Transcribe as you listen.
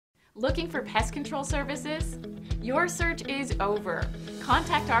Looking for pest control services? Your search is over.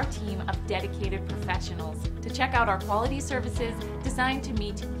 Contact our team of dedicated professionals to check out our quality services designed to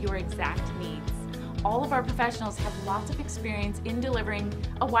meet your exact needs. All of our professionals have lots of experience in delivering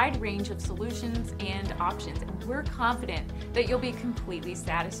a wide range of solutions and options, and we're confident that you'll be completely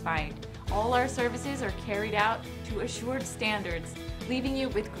satisfied. All our services are carried out to assured standards, leaving you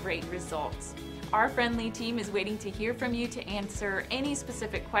with great results. Our friendly team is waiting to hear from you to answer any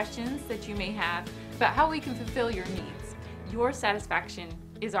specific questions that you may have about how we can fulfill your needs. Your satisfaction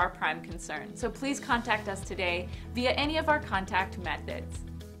is our prime concern, so please contact us today via any of our contact methods.